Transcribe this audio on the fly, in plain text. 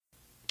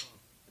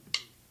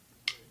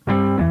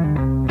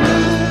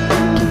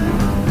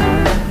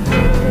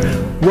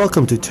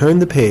welcome to Turn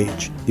the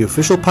Page, the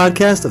official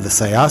podcast of the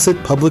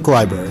Syosset Public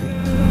Library.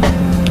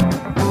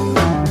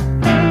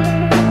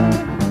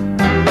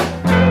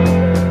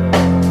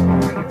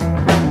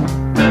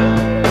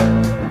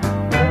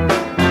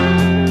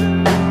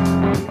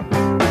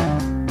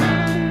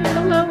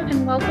 Hello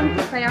and welcome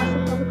to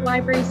Syosset Public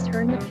Library's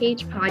Turn the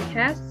Page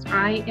podcast.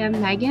 I am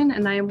Megan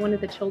and I am one of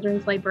the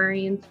children's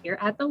librarians here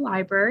at the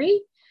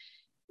library.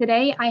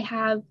 Today, I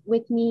have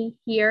with me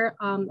here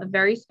a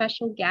very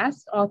special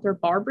guest, author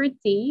Barbara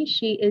D.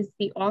 She is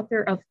the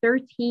author of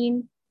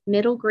 13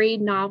 middle grade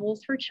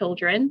novels for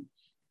children,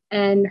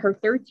 and her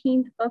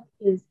 13th book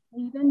is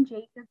Haven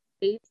Jacob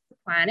Saves the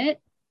Planet.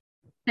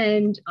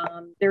 And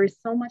there is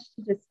so much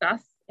to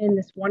discuss in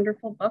this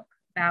wonderful book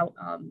about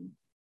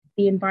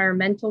the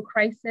environmental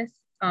crisis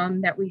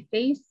that we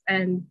face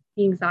and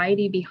the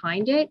anxiety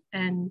behind it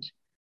and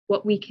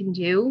what we can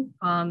do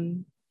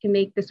to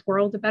make this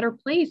world a better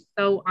place.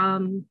 So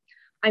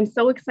I'm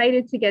so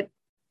excited to get,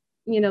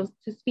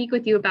 to speak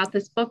with you about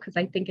this book because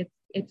I think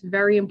it's a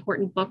very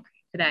important book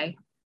today.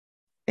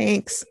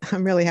 Thanks.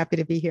 I'm really happy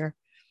to be here.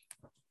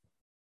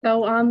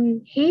 So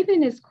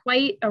Haven is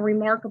quite a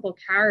remarkable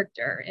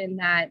character in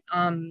that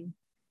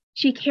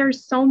she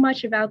cares so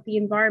much about the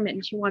environment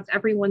and she wants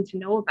everyone to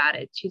know about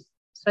it. She's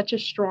such a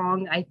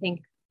strong, I think,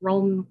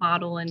 role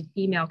model and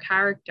female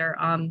character.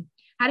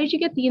 How did you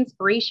get the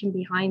inspiration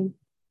behind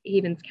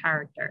Haven's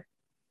character?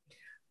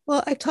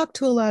 Well, I talk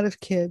to a lot of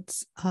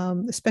kids,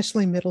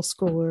 especially middle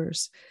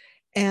schoolers,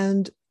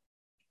 and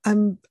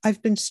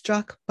I've been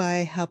struck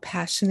by how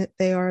passionate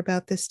they are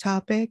about this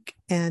topic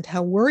and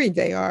how worried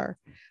they are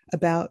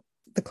about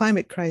the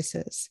climate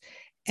crisis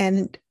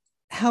and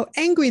how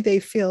angry they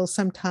feel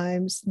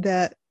sometimes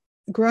that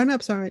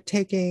grown-ups aren't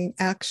taking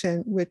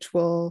action which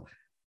will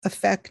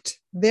affect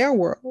their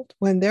world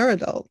when they're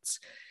adults.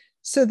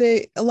 So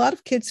a lot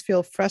of kids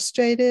feel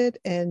frustrated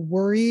and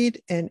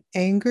worried and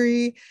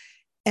angry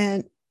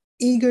and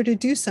eager to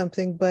do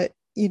something, but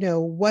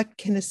what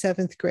can a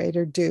seventh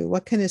grader do?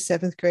 What can a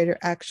seventh grader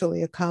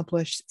actually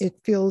accomplish? It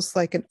feels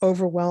like an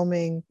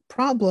overwhelming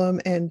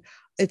problem, and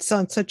it's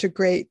on such a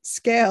great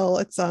scale.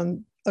 It's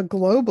on a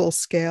global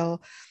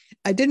scale.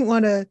 I didn't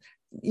want to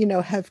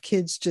have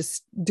kids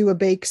just do a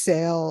bake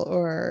sale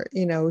or,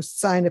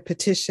 sign a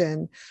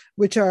petition,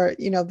 which are,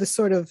 the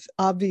sort of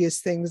obvious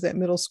things that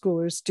middle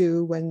schoolers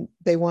do when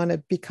they want to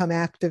become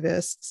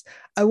activists.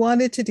 I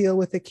wanted to deal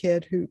with a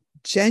kid who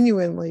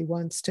genuinely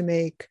wants to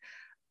make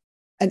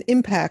an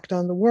impact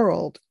on the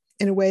world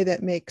in a way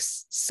that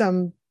makes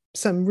some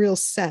real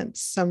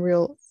sense, some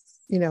real,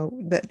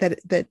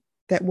 that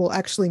will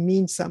actually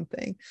mean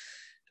something.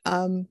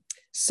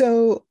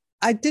 So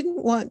I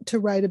didn't want to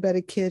write about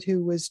a kid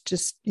who was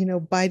just,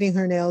 biting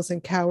her nails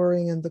and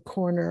cowering in the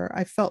corner.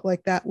 I felt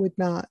like that would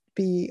not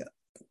be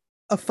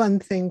a fun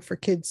thing for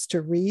kids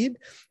to read,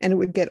 and it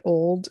would get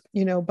old,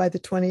 by the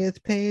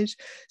 20th page.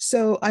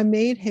 So I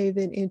made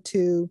Haven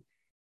into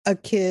a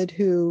kid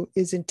who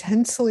is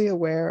intensely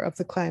aware of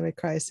the climate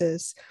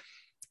crisis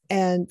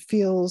and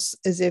feels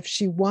as if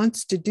she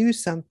wants to do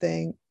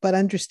something, but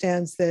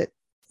understands that,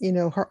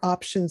 her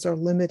options are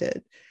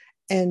limited.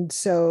 And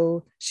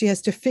so she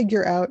has to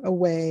figure out a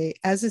way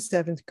as a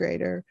seventh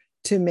grader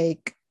to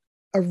make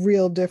a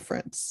real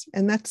difference.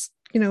 And that's,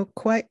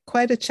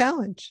 quite a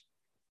challenge.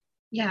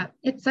 Yeah,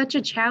 it's such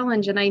a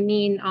challenge. And I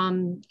mean,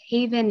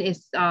 Haven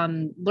is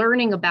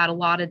learning about a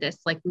lot of this.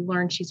 Like we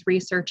learned she's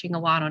researching a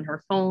lot on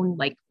her phone,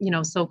 like,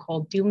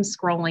 so-called doom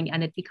scrolling.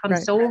 And it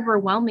becomes so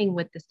overwhelming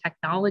with this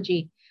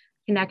technology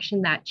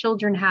connection that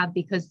children have,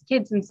 because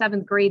kids in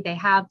seventh grade, they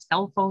have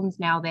cell phones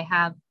now, they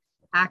have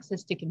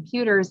access to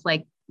computers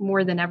like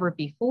more than ever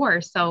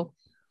before. So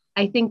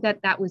I think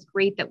that was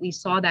great that we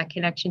saw that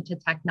connection to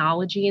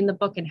technology in the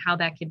book and how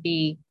that could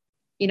be,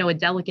 a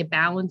delicate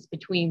balance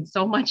between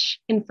so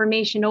much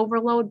information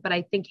overload. But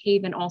I think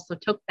Haven also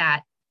took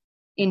that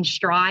in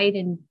stride,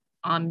 and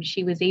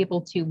she was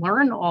able to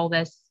learn all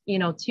this,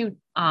 to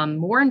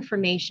more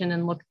information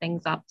and look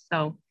things up.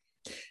 So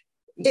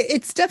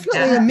it's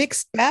definitely a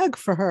mixed bag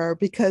for her,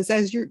 because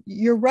as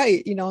you're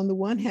right, on the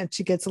one hand,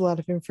 she gets a lot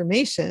of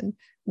information,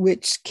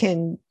 which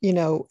can,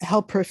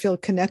 help her feel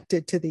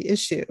connected to the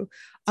issue.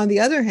 On the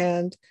other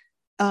hand,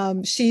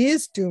 she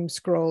is doom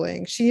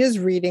scrolling. She is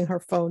reading her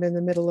phone in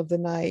the middle of the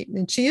night,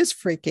 and she is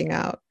freaking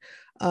out.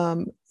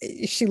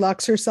 She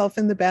locks herself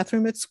in the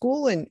bathroom at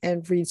school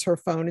and reads her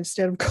phone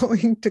instead of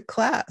going to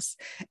class.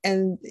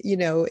 And,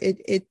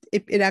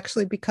 it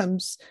actually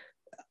becomes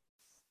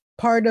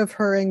part of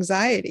her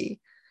anxiety.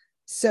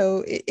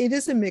 So it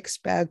is a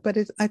mixed bag, but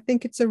I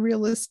think it's a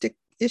realistic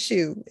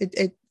issue.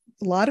 A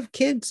lot of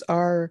kids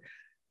are,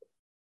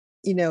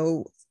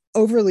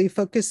 overly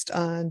focused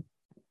on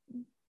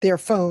their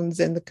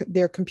phones and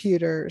their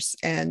computers,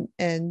 and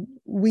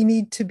we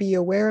need to be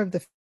aware of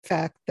the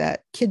fact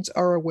that kids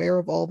are aware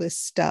of all this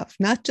stuff,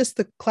 not just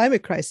the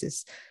climate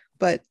crisis,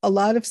 but a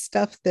lot of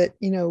stuff that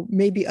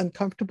may be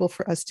uncomfortable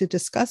for us to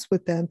discuss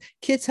with them.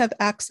 Kids have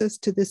access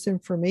to this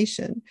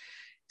information.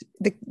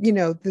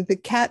 The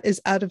cat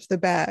is out of the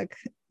bag.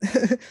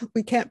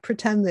 We can't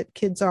pretend that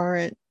kids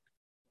aren't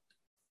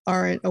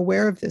aren't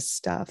aware of this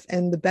stuff.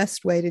 And the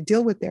best way to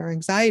deal with their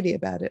anxiety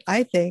about it,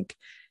 I think,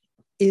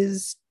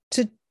 is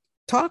to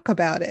talk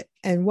about it.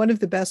 And one of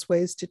the best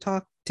ways to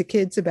talk to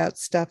kids about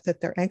stuff that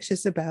they're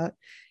anxious about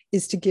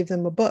is to give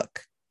them a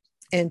book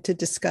and to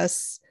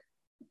discuss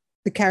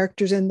the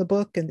characters in the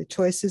book and the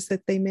choices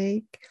that they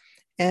make.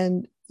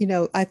 And,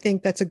 I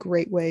think that's a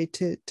great way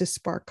to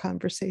spark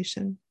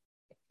conversation.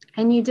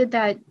 And you did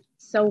that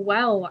so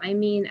well. I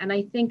mean, and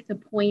I think the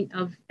point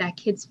of that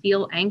kids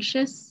feel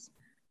anxious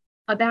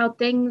about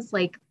things,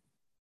 like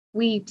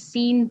we've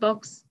seen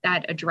books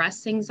that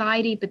address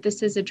anxiety, but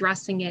this is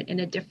addressing it in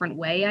a different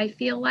way. I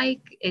feel like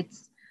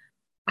it's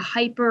a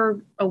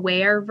hyper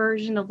aware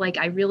version of, like,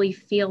 I really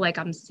feel like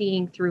I'm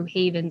seeing through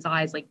Haven's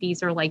eyes. Like,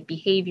 these are like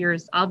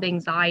behaviors of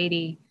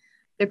anxiety.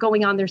 They're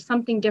going on. There's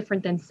something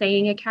different than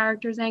saying a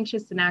character's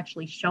anxious and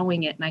actually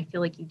showing it. And I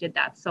feel like you did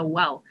that so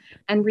well.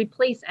 And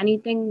replace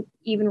anything,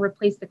 even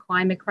replace the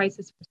climate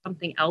crisis for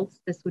something else,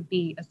 this would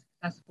be a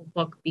successful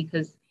book,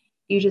 because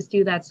you just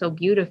do that so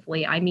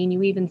beautifully. I mean,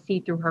 you even see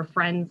through her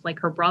friends, like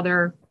her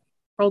brother,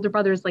 her older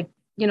brother is, like,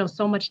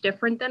 so much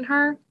different than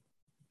her,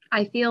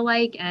 I feel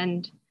like.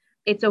 And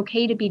it's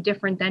okay to be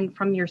different than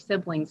from your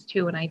siblings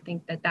too. And I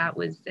think that that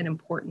was an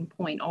important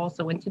point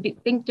also, and to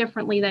think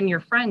differently than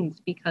your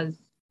friends, because,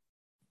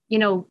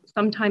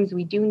 sometimes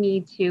we do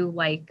need to,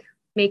 like,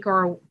 make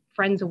our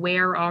friends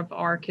aware of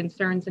our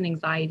concerns and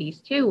anxieties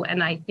too.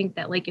 And I think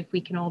that, like, if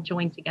we can all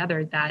join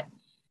together, that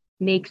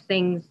makes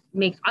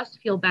us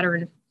feel better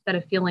instead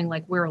of feeling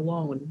like we're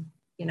alone,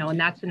 and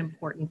that's an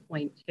important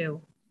point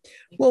too.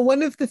 Well,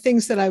 one of the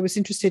things that I was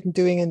interested in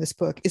doing in this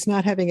book is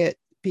not having it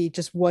be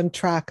just one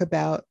track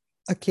about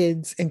a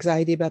kid's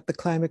anxiety about the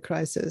climate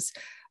crisis.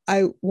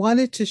 I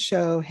wanted to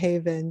show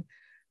Haven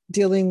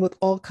dealing with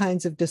all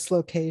kinds of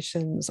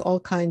dislocations, all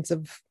kinds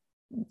of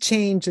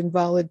change and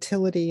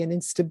volatility and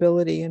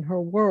instability in her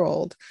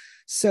world.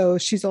 So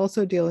she's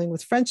also dealing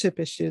with friendship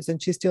issues,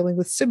 and she's dealing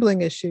with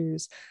sibling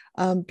issues,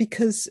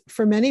 because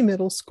for many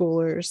middle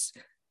schoolers,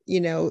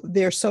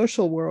 their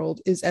social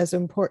world is as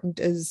important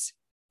as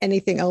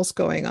anything else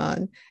going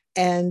on.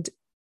 And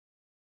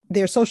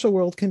their social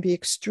world can be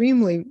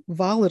extremely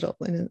volatile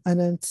and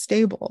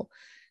unstable.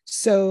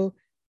 So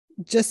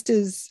just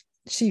as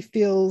she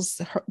feels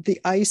the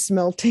ice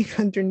melting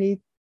underneath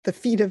the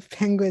feet of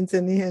penguins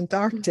in the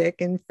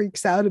Antarctic and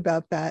freaks out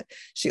about that,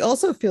 she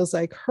also feels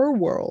like her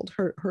world,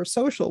 her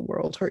social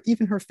world,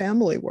 even her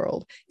family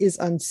world is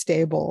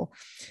unstable.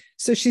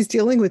 So she's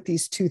dealing with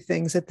these two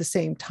things at the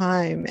same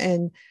time.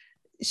 And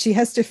she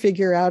has to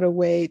figure out a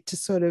way to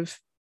sort of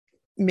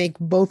make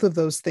both of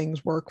those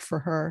things work for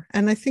her.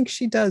 And I think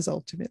she does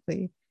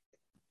ultimately.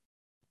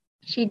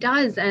 She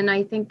does. And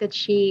I think that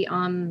she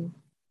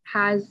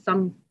has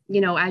some,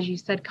 as you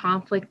said,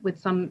 conflict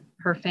with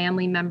her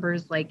family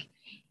members, like,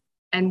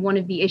 and one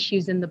of the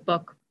issues in the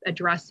book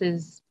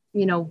addresses,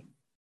 a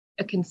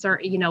concern,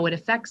 it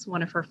affects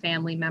one of her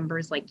family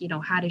members, like,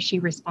 how does she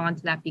respond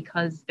to that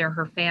because they're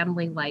her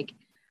family? Like,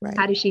 right.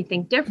 How does she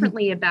think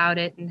differently about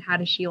it? And how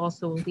does she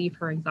also relieve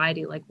her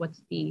anxiety? Like,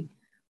 what's the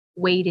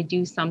way to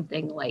do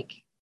something, like,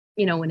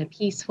 in a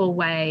peaceful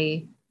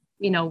way,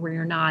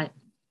 where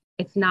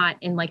it's not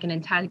in like an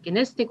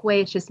antagonistic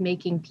way. It's just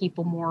making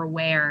people more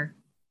aware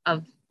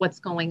of what's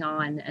going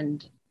on.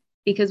 And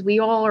because we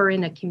all are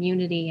in a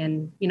community,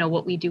 and,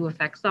 what we do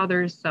affects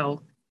others.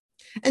 So.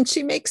 And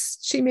she makes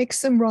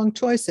some wrong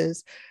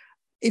choices.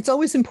 It's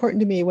always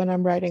important to me when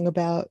I'm writing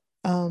about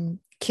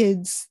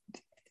kids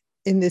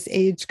in this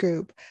age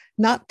group,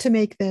 not to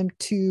make them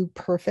too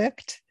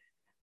perfect,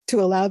 to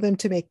allow them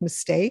to make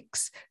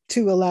mistakes,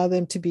 to allow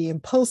them to be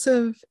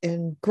impulsive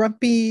and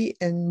grumpy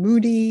and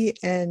moody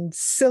and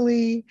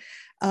silly,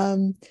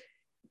 to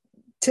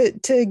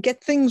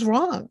get things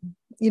wrong,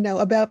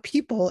 about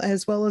people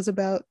as well as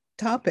about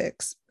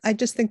topics. I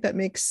just think that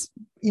makes,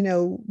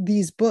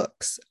 these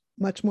books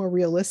much more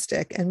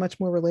realistic and much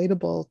more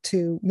relatable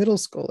to middle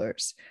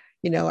schoolers.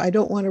 I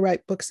don't want to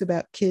write books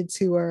about kids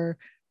who are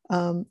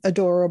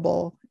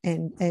adorable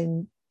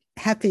and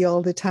happy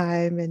all the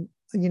time, and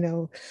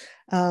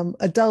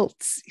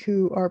adults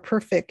who are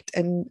perfect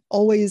and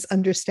always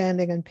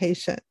understanding and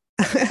patient.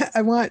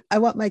 I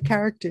want my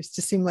characters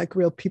to seem like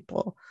real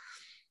people.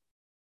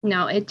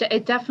 No,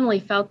 it definitely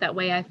felt that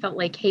way. I felt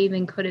like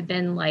Haven could have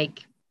been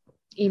like,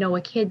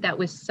 a kid that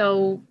was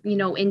so,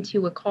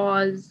 into a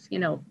cause,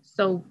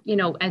 so,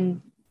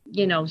 and,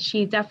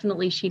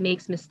 she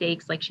makes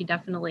mistakes. Like, she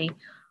definitely,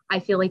 I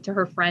feel like, to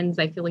her friends,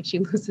 I feel like she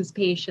loses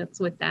patience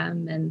with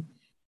them, and,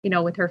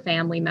 with her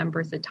family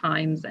members at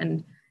times.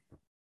 And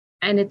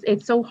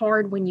it's so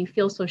hard when you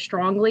feel so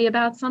strongly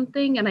about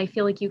something. And I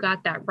feel like you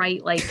got that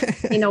right. Like,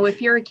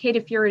 if you're a kid,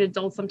 if you're an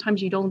adult,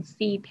 sometimes you don't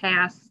see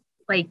past,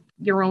 like,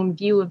 your own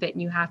view of it.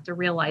 And you have to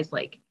realize,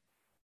 like,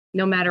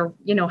 no matter,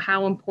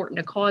 how important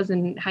a cause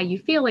and how you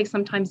feel, like,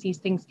 sometimes these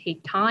things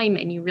take time,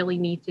 and you really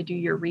need to do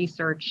your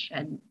research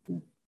and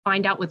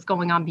find out what's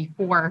going on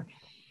before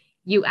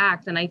you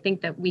act. And I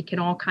think that we can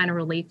all kind of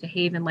relate to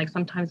Haven. Like,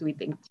 sometimes we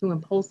think too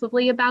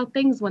impulsively about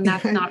things when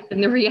that's not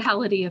been the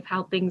reality of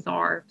how things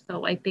are.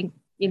 So I think,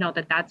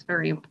 that's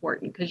very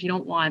important, because you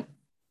don't want,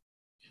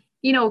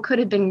 it could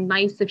have been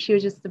nice if she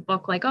was just a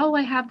book like, oh,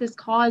 I have this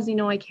cause,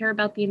 I care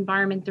about the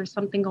environment. There's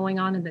something going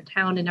on in the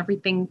town and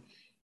everything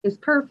is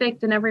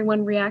perfect and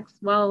everyone reacts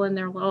well. And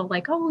they're all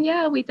like, oh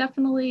yeah, we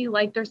definitely,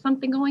 like, there's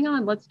something going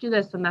on. Let's do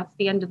this. And that's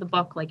the end of the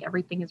book. Like,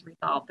 everything is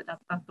resolved, but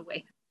that's not the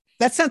way.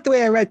 That's not the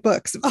way I write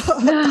books.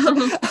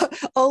 No.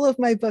 All of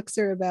my books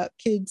are about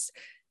kids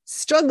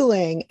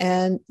struggling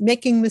and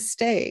making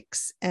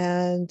mistakes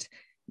and,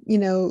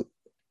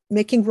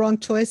 making wrong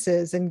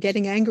choices and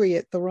getting angry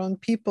at the wrong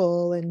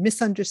people and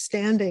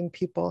misunderstanding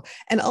people.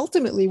 And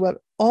ultimately, what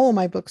all of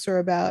my books are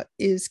about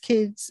is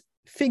kids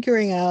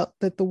figuring out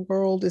that the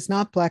world is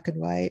not black and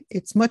white.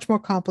 It's much more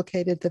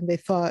complicated than they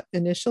thought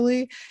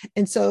initially.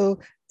 And so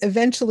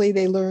eventually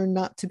they learn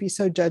not to be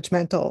so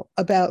judgmental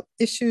about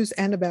issues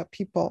and about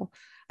people.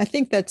 I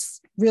think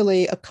that's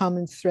really a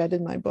common thread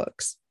in my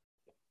books.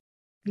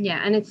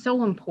 Yeah, and it's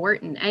so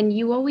important. And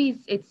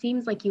it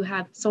seems like you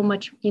have so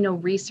much,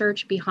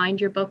 research behind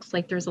your books.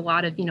 Like, there's a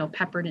lot of,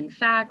 peppered in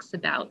facts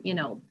about,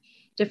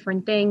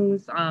 different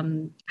things.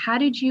 How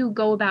did you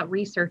go about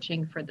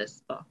researching for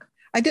this book?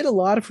 I did a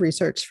lot of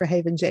research for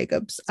Haven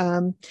Jacobs.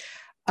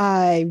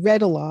 I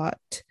read a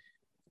lot,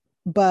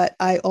 but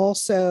I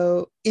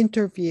also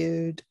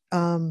interviewed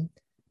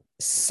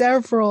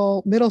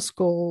several middle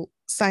school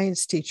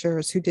science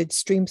teachers who did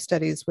stream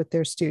studies with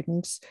their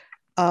students,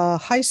 a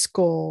high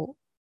school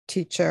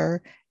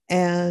teacher,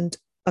 and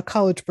a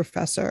college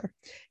professor.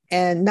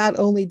 And not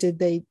only did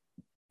they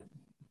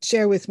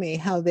share with me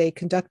how they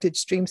conducted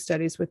stream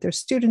studies with their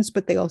students,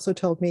 but they also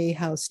told me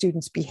how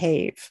students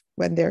behave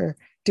when they're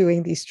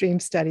doing these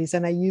stream studies.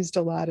 And I used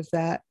a lot of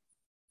that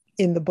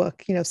in the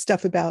book,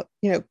 stuff about,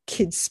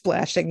 kids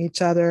splashing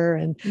each other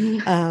and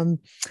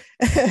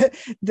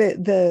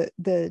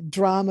the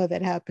drama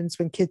that happens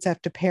when kids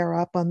have to pair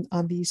up on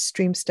these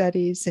stream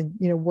studies and,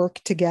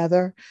 work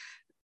together.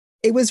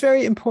 It was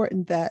very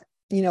important that,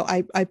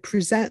 I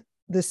present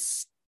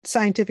this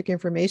scientific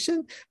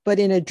information, but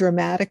in a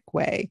dramatic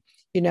way,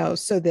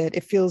 so that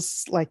it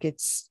feels like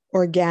it's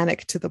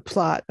organic to the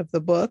plot of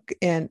the book,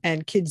 and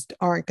kids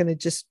aren't going to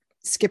just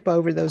skip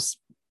over those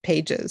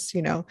pages,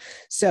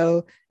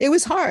 So it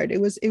was hard.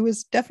 It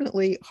was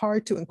definitely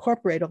hard to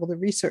incorporate all the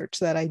research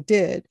that I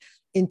did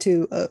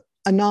into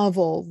a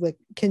novel that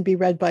can be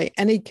read by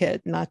any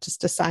kid, not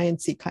just a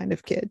sciencey kind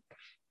of kid.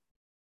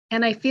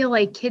 And I feel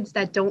like kids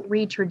that don't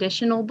read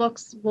traditional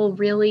books will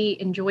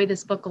really enjoy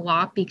this book a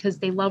lot, because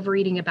they love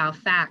reading about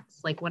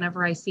facts. Like,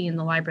 whenever I see in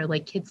the library,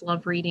 like, kids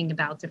love reading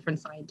about different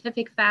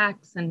scientific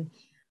facts, and,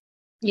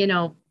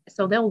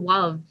 so they'll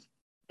love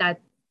that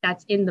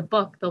that's in the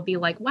book. They'll be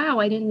like, wow,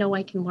 I didn't know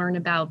I can learn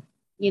about,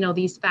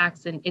 these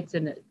facts. And it's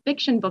in a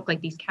fiction book, like,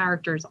 these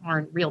characters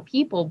aren't real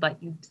people,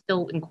 but you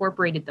still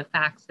incorporated the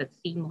facts that's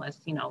seamless,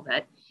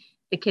 that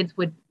the kids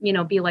would,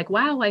 be like,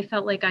 wow, I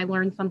felt like I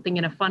learned something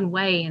in a fun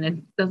way, and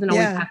it doesn't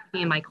always have to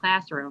be in my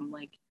classroom.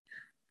 Like,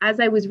 as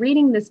I was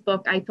reading this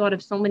book, I thought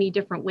of so many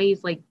different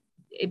ways. Like,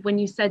 when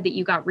you said that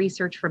you got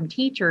research from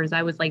teachers,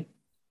 I was like,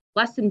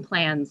 lesson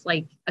plans,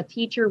 like, a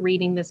teacher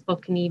reading this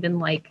book can even,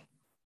 like,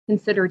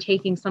 consider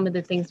taking some of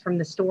the things from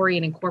the story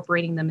and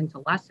incorporating them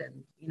into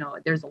lessons.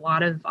 There's a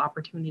lot of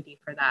opportunity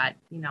for that,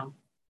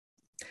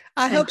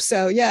 I hope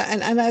so. Yeah.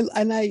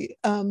 And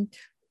I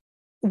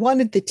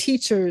wanted the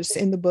teachers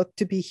in the book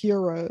to be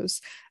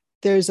heroes.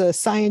 There's a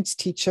science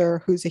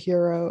teacher who's a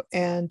hero,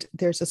 and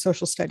there's a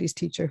social studies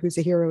teacher who's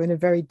a hero in a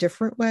very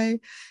different way.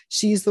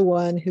 She's the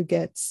one who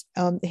gets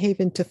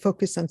Haven to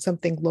focus on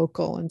something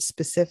local and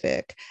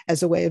specific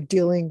as a way of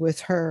dealing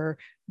with her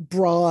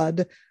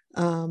broad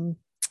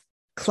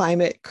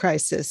climate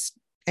crisis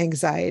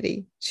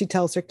anxiety. She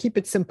tells her, keep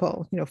it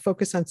simple,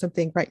 focus on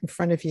something right in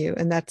front of you.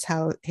 And that's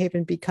how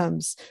Haven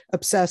becomes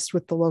obsessed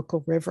with the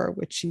local river,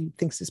 which she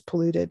thinks is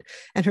polluted.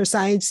 And her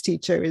science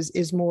teacher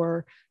is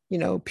more,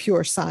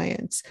 pure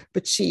science,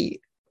 but she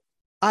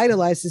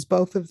idolizes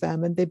both of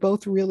them, and they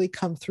both really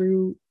come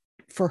through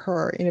for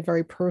her in a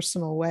very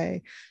personal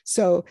way.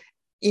 So,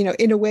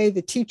 in a way,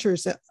 the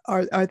teachers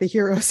are the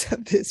heroes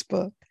of this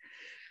book.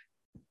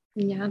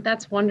 Yeah,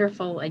 that's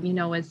wonderful. And,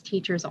 as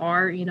teachers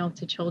are,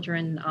 to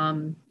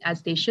children,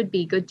 as they should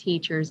be good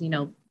teachers,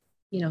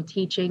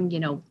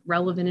 teaching,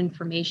 relevant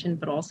information,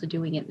 but also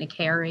doing it in a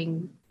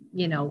caring,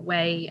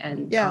 way,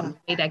 and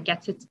way that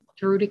gets it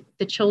through to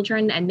the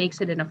children and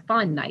makes it in a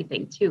fun, I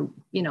think, too,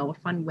 a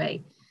fun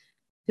way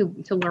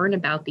to learn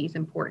about these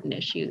important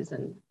issues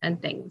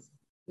and things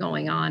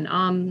going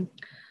on.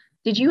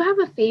 Did you have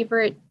a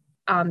favorite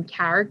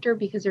character?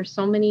 Because there's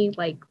so many,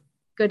 like,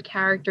 good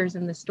characters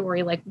in the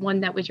story, like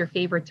one that was your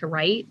favorite to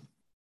write?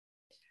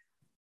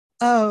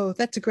 Oh,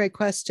 that's a great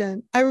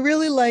question. I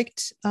really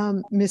liked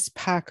Miss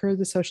Packer,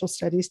 the social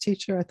studies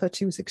teacher. I thought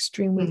she was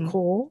extremely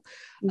cool.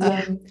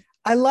 Yeah.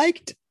 I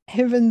liked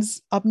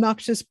Haven's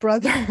obnoxious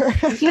brother,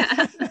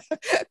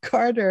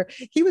 Carter.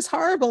 He was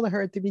horrible to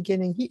her at the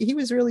beginning. He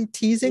was really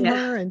teasing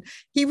her, and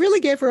he really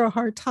gave her a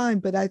hard time.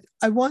 But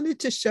I wanted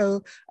to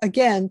show,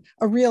 again,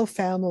 a real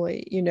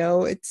family.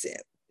 It's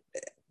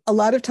a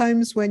lot of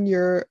times when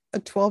you're a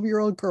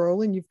 12-year-old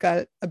girl and you've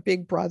got a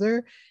big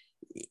brother,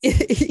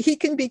 he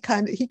can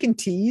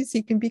tease,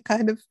 he can be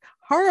kind of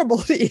horrible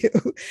to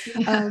you.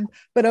 Yeah.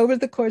 But over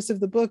the course of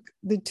the book,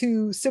 the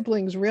two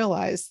siblings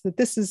realize that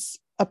this is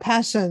a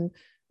passion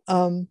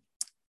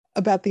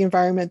about the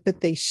environment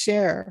that they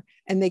share,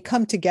 and they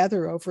come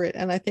together over it.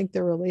 And I think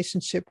their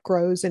relationship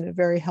grows in a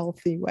very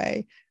healthy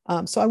way.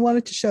 So I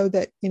wanted to show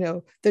that,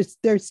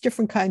 there's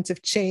different kinds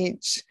of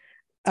change.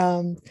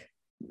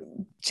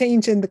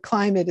 Change in the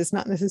climate is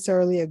not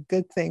necessarily a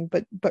good thing,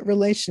 but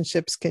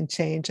relationships can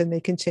change, and they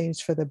can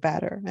change for the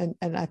better.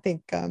 And I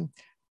think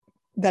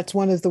that's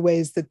one of the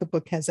ways that the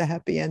book has a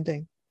happy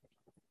ending.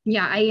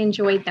 Yeah, I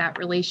enjoyed that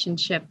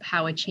relationship,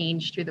 how it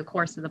changed through the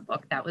course of the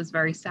book. That was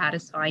very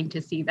satisfying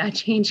to see that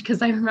change,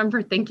 because I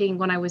remember thinking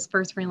when I was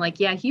first reading, like,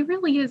 yeah, he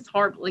really is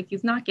hard. Like,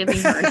 he's not giving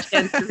her a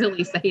chance to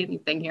really say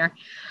anything here.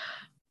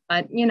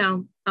 But,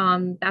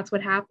 that's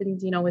what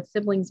happens, with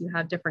siblings. You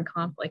have different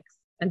conflicts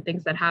and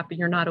things that happen.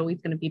 You're not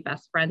always going to be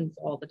best friends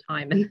all the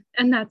time.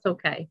 And that's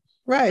okay.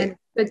 Right. And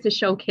it's good to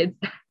show kids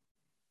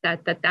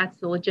that's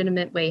the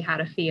legitimate way how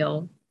to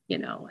feel,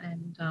 Yeah,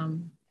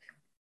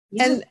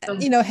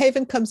 and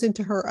Haven comes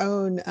into her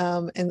own,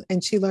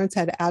 and she learns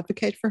how to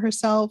advocate for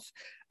herself.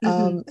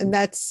 And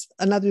that's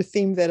another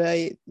theme that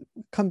I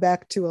come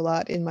back to a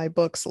lot in my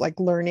books, like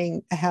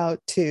learning how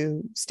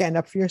to stand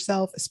up for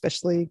yourself.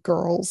 Especially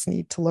girls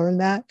need to learn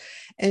that.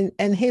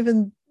 And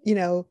Haven,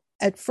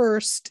 at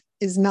first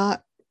is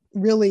not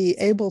really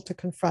able to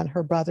confront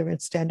her brother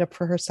and stand up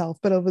for herself.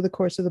 But over the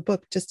course of the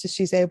book, just as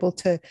she's able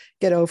to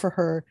get over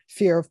her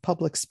fear of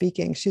public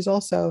speaking, she's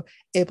also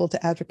able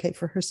to advocate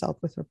for herself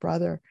with her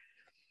brother.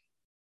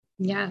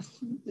 Yes,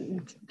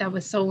 that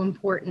was so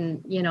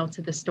important,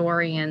 to the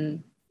story.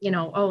 And,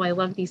 I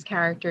love these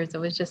characters. It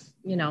was just,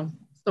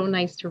 so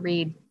nice to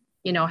read,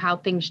 how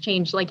things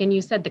change. Like, and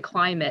you said the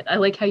climate. I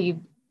like how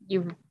you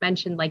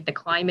mentioned, like, the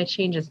climate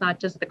change. It's not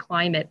just the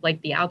climate,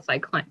 like the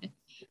outside climate,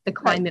 the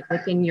climate right.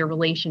 within your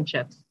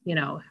relationships,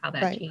 how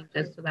that right.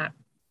 changes. So that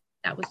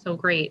was so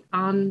great.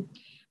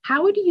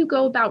 How do you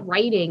go about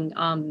writing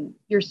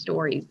your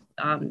stories?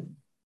 Do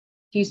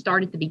you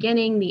start at the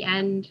beginning, the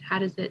end? How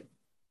does it?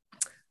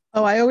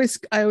 Oh, I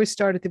always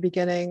start at the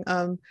beginning.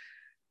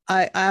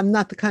 I'm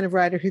not the kind of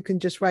writer who can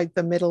just write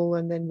the middle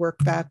and then work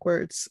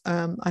backwards.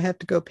 I have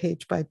to go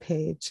page by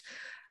page.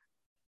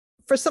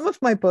 For some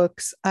of my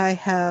books, I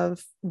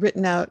have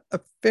written out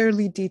a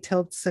fairly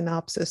detailed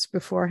synopsis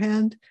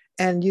beforehand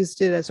and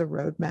used it as a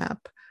roadmap.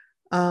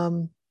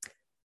 And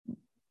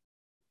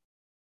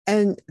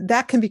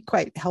that can be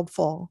quite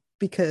helpful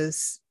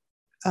because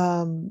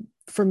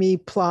for me,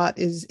 plot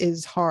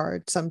is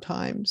hard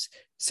sometimes.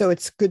 So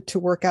it's good to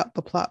work out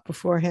the plot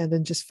beforehand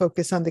and just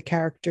focus on the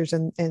characters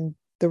and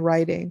the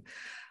writing.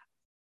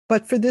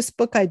 But for this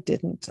book, I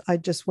didn't. I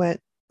just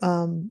went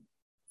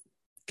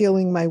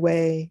feeling my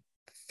way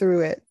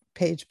through it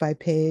page by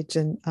page.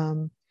 And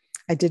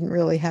I didn't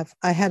really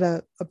I had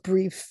a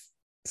brief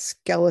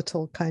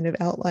skeletal kind of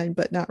outline,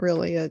 but not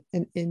really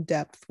an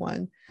in-depth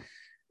one.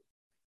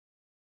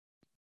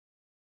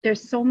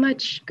 There's so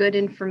much good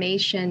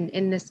information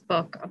in this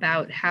book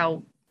about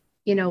how,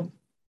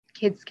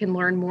 kids can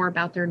learn more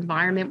about their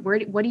environment.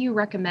 What do you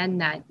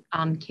recommend that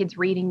kids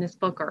reading this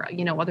book or,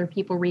 other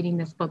people reading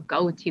this book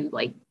go to?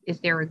 Like, is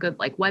there a good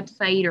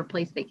website or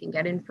place they can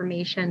get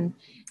information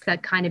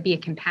that kind of be a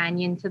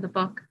companion to the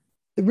book?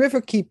 The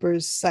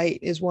Riverkeepers site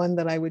is one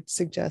that I would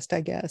suggest, I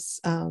guess.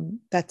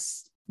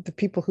 That's the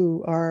people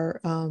who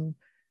are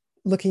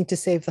looking to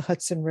save the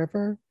Hudson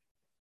River.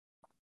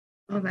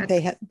 Oh,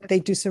 they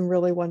do some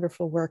really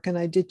wonderful work, and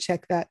I did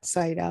check that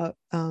site out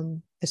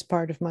as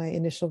part of my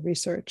initial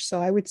research. So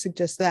I would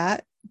suggest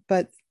that,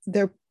 but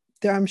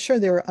I'm sure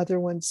there are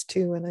other ones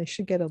too, and I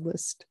should get a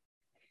list.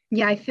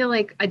 Yeah, I feel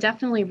like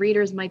definitely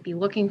readers might be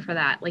looking for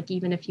that, like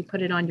even if you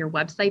put it on your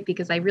website,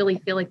 because I really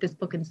feel like this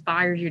book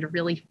inspires you to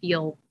really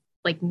feel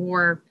like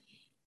more,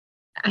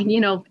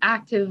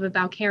 active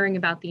about caring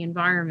about the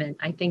environment.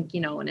 I think,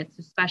 and it's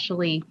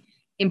especially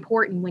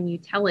important when you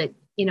tell it,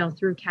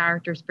 through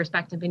characters'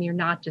 perspective, and you're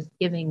not just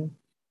giving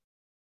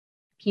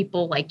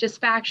people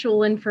just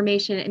factual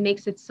information. It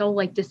makes it so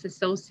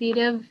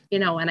disassociative,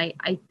 and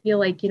I feel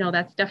like,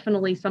 that's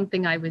definitely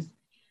something I was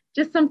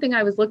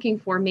looking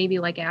for, maybe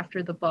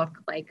after the book,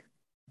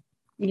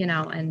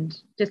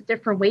 and just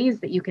different ways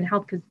that you can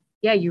help, because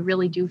yeah, you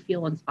really do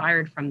feel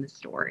inspired from the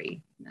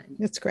story.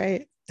 It's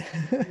great.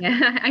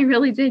 Yeah, I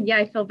really did. Yeah,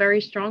 I feel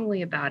very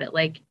strongly about it.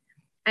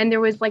 And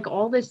there was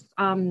all this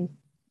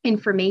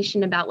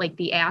information about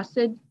the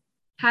acid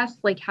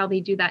test, how they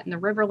do that in the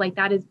river.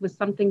 Was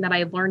something that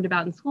I learned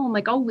about in school. I'm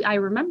like, oh, I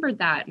remembered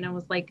that. And I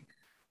was like,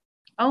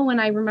 oh,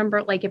 and I remember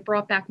it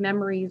brought back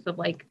memories of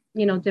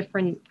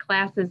different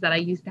classes that I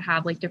used to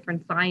have,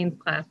 different science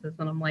classes.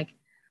 And I'm like,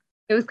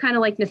 it was kind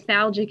of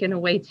nostalgic in a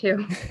way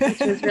too,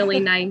 which was really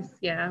nice.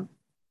 Yeah.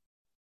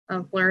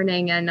 Of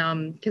learning.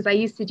 And because I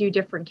used to do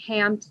different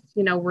camps,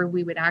 where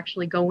we would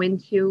actually go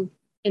into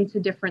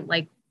different,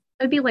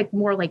 it'd be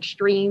more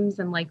streams,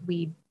 and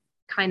we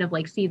kind of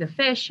see the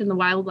fish and the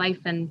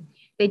wildlife. And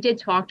they did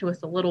talk to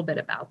us a little bit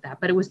about that,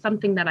 but it was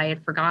something that I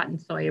had forgotten.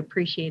 So I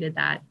appreciated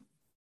that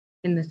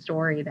in the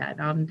story that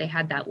they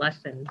had that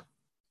lesson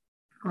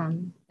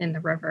in the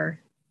river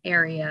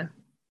area.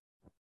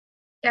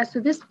 Yeah,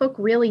 so this book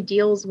really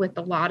deals with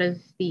a lot of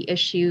the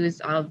issues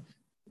of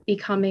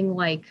becoming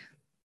like,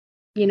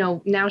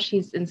 now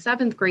she's in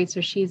 7th grade,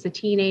 so she's a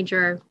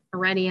teenager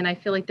already. And I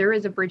feel like there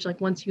is a bridge,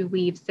 like once you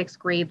leave 6th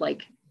grade,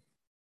 like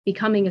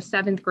becoming a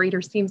 7th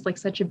grader seems like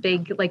such a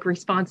big like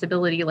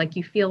responsibility. Like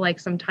you feel like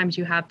sometimes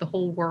you have the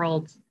whole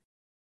world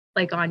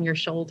like on your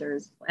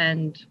shoulders.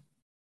 And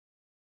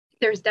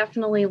there's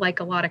definitely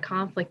like a lot of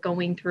conflict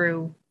going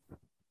through,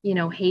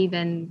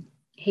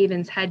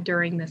 Haven's head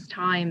during this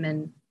time.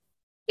 And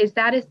is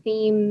that a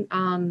theme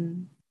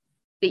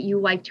that you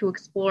like to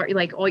explore?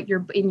 Like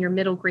in your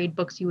middle grade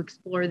books, you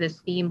explore this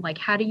theme. Like,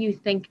 how do you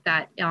think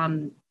that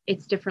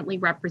it's differently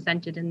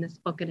represented in this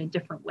book in a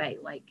different way,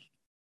 like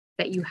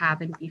that you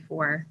haven't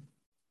before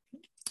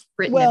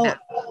written about?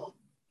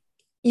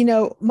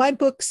 My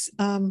books,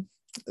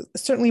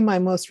 certainly my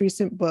most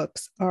recent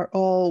books, are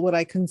all what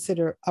I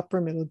consider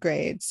upper middle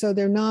grade. So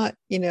they're not,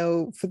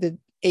 for the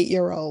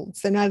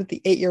 8-year-olds. They're not at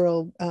the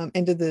 8-year-old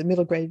end of the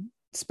middle grade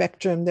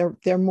spectrum.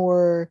 They're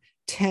more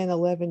 10,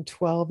 11,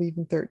 12,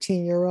 even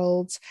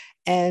 13-year-olds.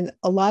 And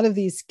a lot of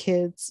these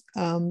kids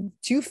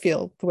do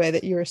feel the way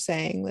that you're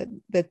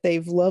saying, that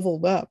they've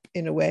leveled up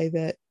in a way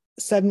that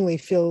suddenly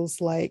feels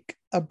like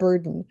a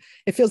burden.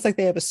 It feels like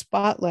they have a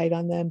spotlight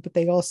on them, but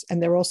they're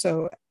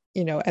also,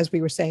 as we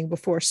were saying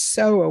before,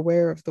 so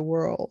aware of the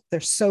world.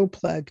 They're so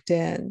plugged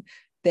in.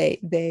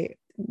 They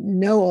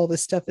know all the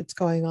stuff that's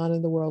going on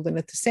in the world. And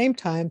at the same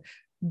time,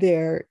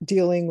 they're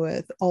dealing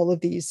with all of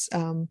these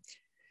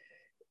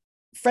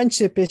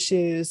friendship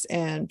issues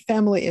and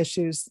family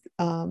issues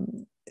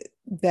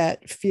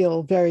that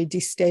feel very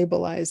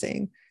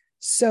destabilizing.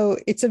 So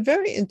it's a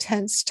very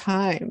intense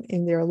time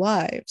in their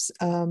lives.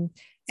 And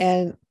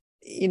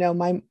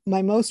my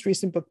most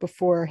recent book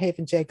before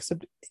Haven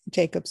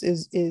Jacobs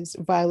is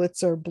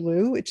Violets Are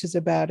Blue, which is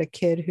about a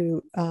kid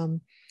who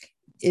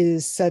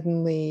is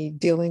suddenly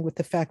dealing with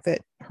the fact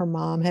that her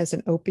mom has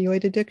an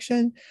opioid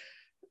addiction.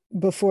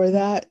 Before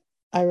that,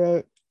 I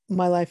wrote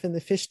My Life in the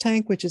Fish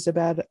Tank, which is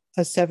about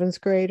a 7th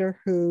grader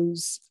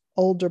whose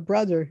older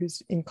brother,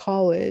 who's in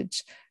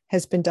college,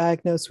 has been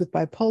diagnosed with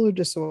bipolar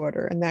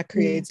disorder, and that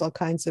creates all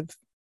kinds of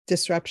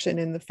disruption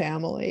in the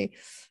family.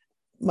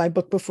 My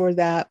book before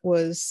that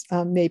was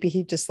Maybe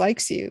He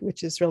Dislikes You,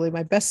 which is really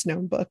my best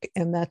known book,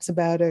 and that's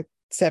about a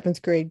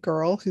 7th grade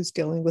girl who's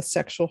dealing with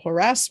sexual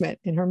harassment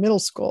in her middle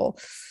school.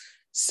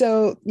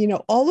 So,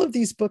 all of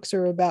these books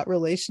are about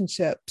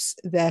relationships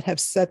that have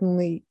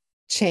suddenly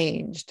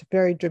changed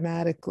very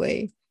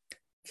dramatically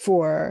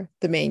for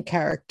the main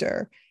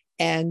character.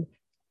 And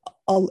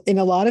in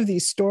a lot of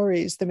these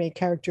stories, the main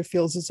character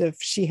feels as if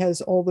she has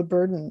all the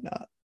burden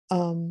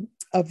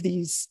of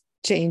these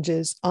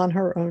changes on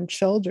her own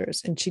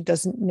shoulders, and she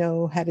doesn't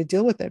know how to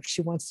deal with it.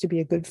 She wants to be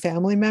a good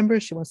family member.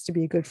 She wants to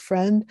be a good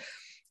friend,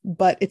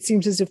 but it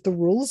seems as if the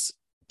rules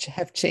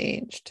have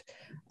changed.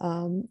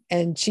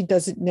 And she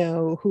doesn't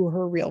know who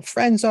her real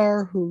friends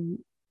are, who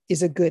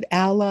is a good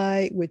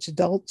ally, which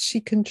adults she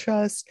can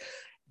trust.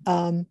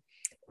 And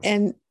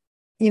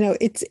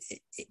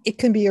it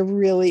can be a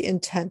really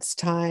intense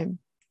time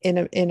in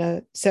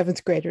a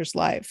 7th grader's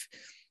life.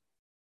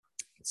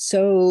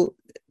 So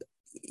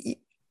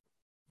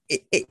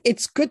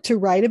it's good to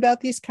write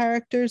about these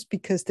characters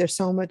because there's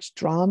so much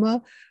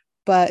drama,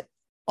 but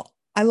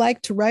I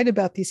like to write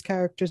about these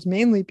characters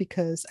mainly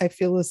because I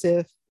feel as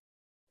if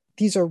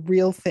these are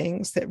real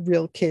things that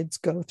real kids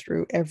go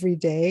through every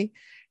day.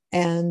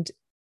 And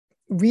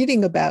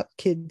reading about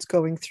kids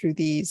going through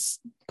these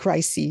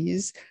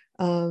crises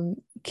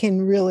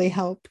can really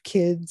help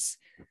kids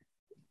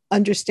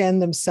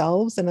understand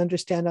themselves and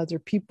understand other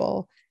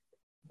people,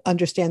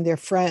 understand their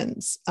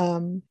friends.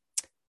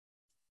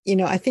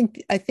 I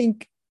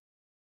think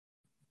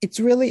it's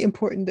really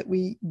important that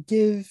we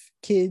give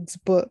kids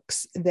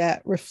books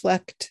that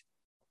reflect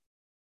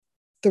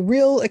the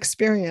real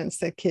experience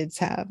that kids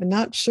have and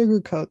not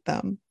sugarcoat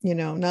them,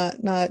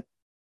 not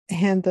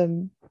hand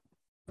them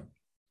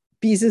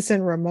Beezus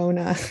and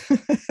Ramona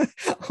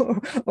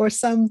or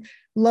some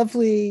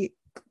lovely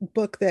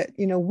book that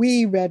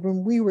we read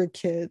when we were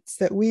kids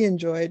that we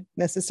enjoyed.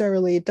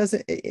 Necessarily it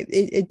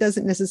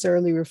doesn't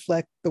necessarily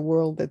reflect the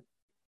world that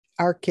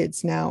our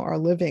kids now are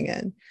living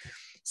in.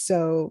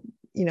 So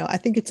I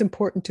think it's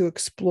important to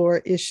explore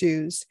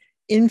issues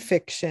in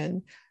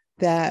fiction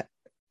that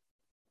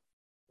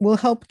will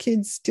help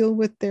kids deal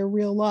with their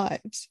real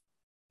lives.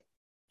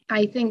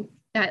 I think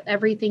that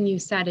everything you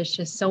said is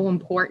just so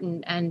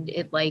important, and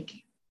it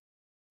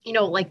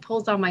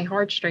pulls on my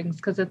heartstrings,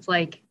 because it's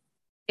like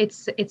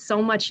it's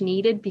so much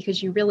needed,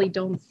 because you really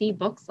don't see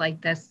books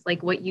like this.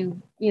 Like what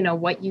you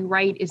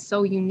write is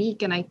so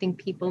unique, and I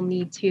think people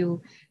need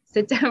to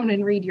sit down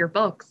and read your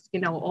books,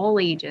 all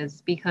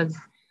ages, because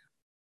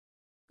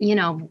we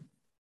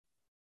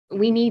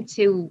need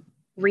to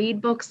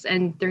read books,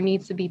 and there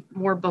needs to be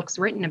more books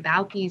written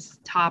about these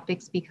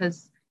topics,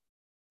 because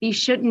these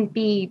shouldn't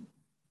be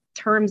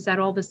terms that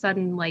all of a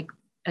sudden like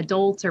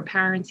adults or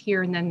parents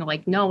hear, and then they're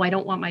like, no, I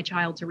don't want my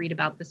child to read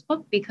about this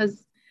book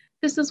because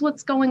this is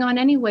what's going on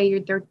anyway.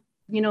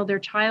 Their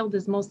child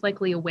is most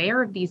likely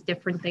aware of these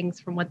different things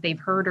from what they've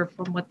heard or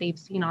from what they've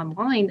seen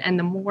online. And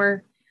the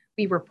more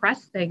we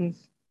repress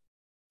things,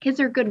 kids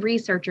are good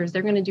researchers.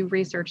 They're going to do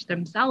research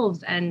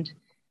themselves. And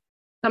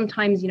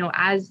sometimes,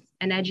 as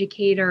an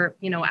educator,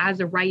 as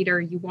a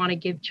writer, you want to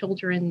give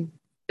children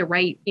the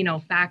right,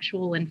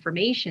 factual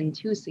information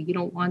too. So you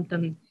don't want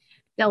them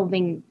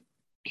delving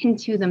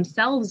into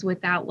themselves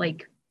without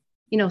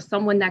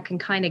someone that can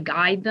kind of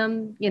guide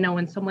them,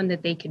 and someone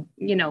that they could,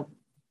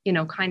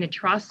 kind of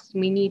trust.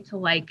 We need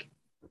to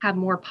have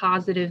more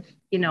positive,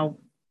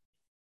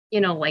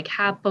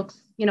 have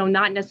books,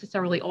 not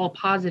necessarily all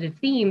positive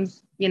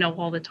themes,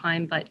 all the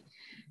time, but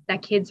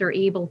that kids are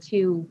able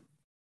to,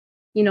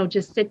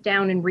 just sit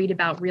down and read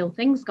about real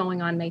things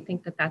going on. And I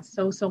think that that's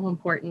so, so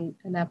important,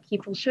 and that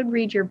people should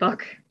read your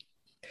book,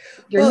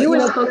 your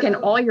newest book, and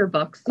all your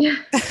books.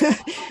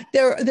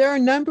 There are a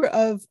number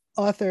of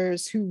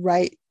authors who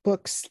write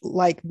books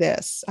like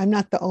this. I'm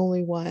not the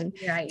only one.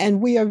 Right.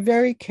 And we are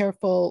very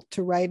careful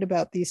to write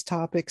about these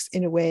topics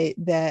in a way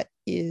that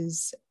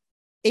is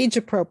age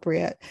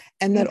appropriate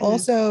and that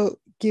also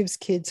gives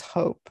kids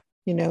hope.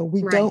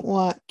 We don't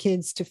want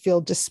kids to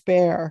feel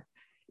despair.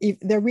 If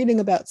they're reading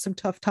about some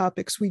tough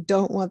topics, we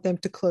don't want them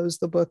to close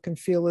the book and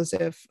feel as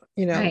if,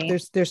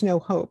 there's no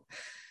hope.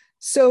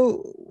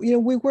 So,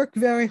 we work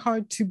very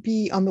hard to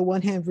be, on the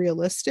one hand,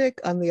 realistic,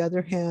 on the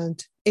other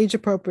hand, age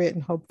appropriate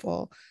and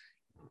hopeful.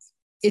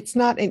 It's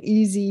not an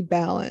easy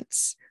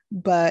balance,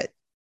 but,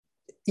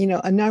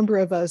 a number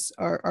of us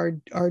are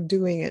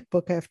doing it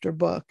book after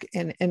book.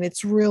 And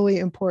it's really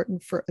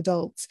important for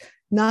adults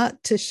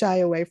not to shy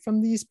away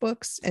from these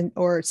books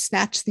or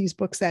snatch these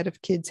books out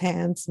of kids'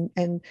 hands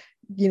and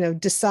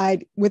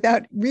decide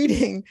without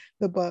reading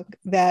the book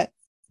that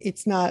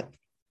it's not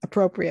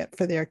appropriate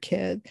for their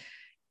kid.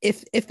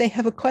 If they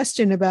have a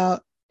question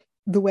about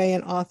the way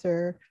an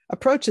author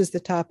approaches the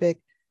topic,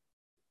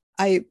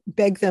 I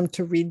beg them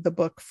to read the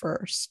book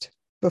first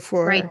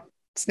before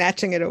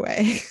snatching it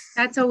away.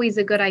 That's always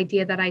a good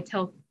idea that I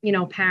tell,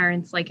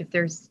 parents, if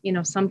there's,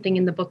 something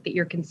in the book that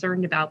you're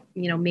concerned about,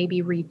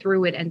 maybe read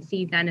through it and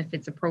see then if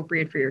it's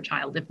appropriate for your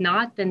child. If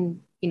not,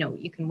 then,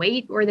 you can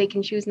wait, or they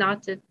can choose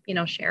not to,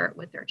 share it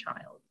with their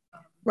child.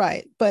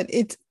 Right. But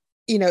it's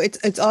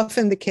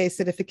often the case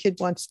that if a kid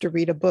wants to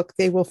read a book,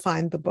 they will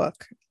find the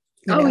book.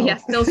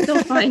 Yes, they'll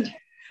still find.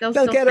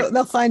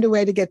 They'll find a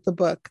way to get the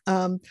book.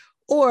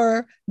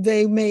 Or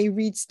they may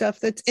read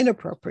stuff that's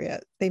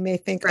inappropriate. They may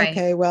think,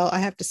 okay, well, I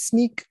have to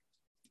sneak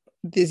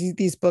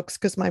these books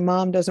because my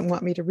mom doesn't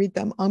want me to read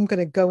them. I'm going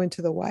to go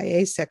into the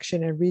YA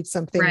section and read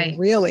something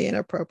really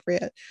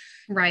inappropriate.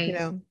 Right.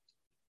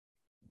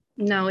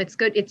 No, it's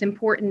good. It's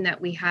important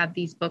that we have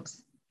these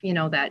books,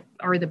 that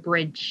are the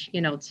bridge,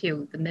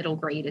 to the middle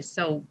grade is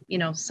so,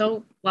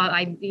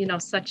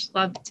 such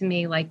love to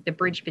me, like the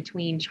bridge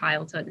between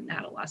childhood and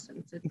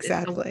adolescence.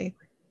 Exactly.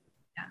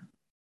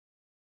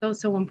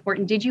 So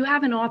important. Did you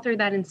have an author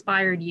that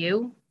inspired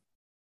you?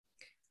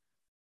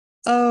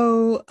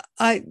 Oh,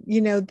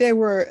 there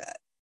were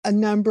a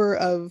number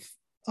of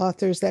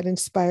authors that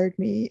inspired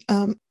me.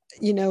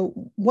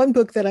 One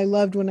book that I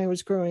loved when I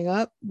was growing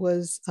up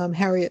was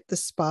Harriet the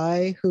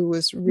Spy, who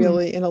was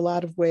really, in a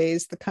lot of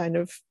ways, the kind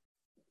of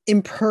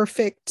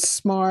imperfect,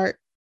 smart,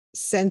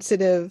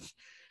 sensitive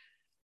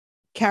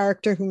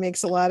character who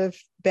makes a lot of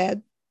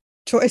bad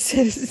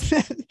choices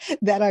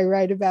that I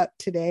write about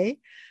today.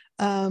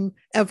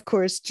 Of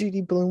course,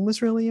 Judy Blume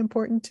was really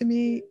important to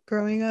me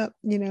growing up,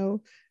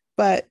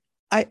 but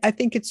I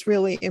think it's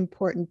really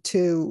important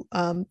to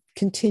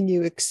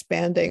continue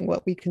expanding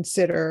what we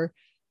consider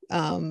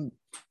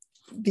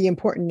the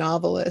important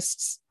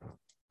novelists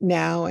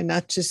now, and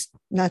not just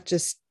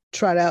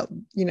trot out,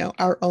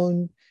 our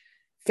own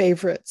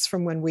favorites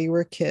from when we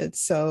were kids.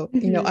 So,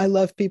 I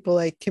love people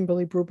like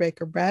Kimberly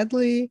Brubaker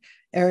Bradley,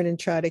 Erin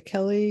Entrada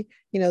Kelly.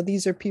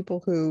 These are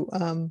people who,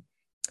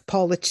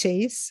 Paula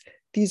Chase.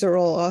 These are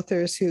all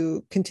authors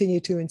who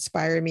continue to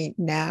inspire me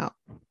now.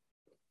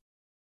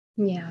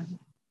 Yeah.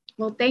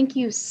 Well, thank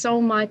you so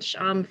much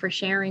for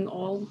sharing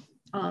all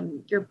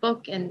your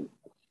book and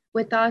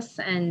with us.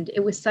 And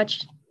it was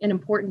such an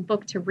important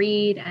book to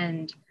read.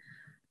 And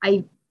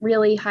I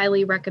really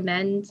highly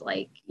recommend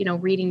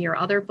reading your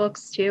other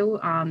books too,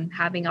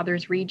 having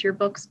others read your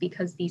books,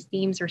 because these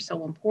themes are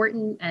so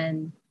important.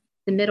 And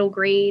the middle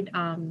grade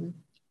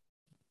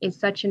is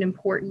such an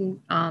important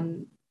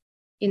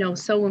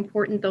so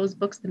important, those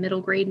books, the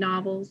middle grade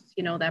novels,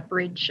 that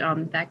bridge,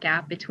 that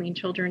gap between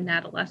children and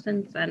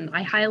adolescents. And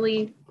I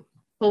highly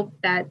hope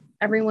that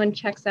everyone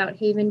checks out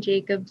Haven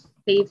Jacobs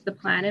Saves the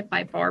Planet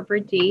by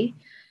Barbara D.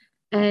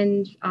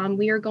 And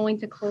we are going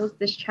to close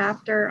this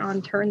chapter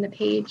on Turn the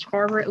Page.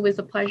 Barbara, it was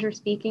a pleasure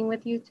speaking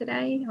with you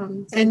today.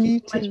 Thank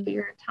you so much for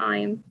your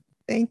time.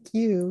 Thank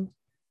you.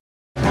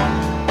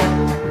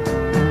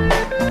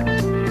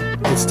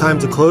 It's time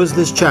to close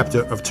this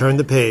chapter of Turn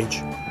the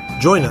Page.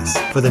 Join us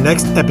for the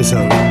next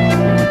episode.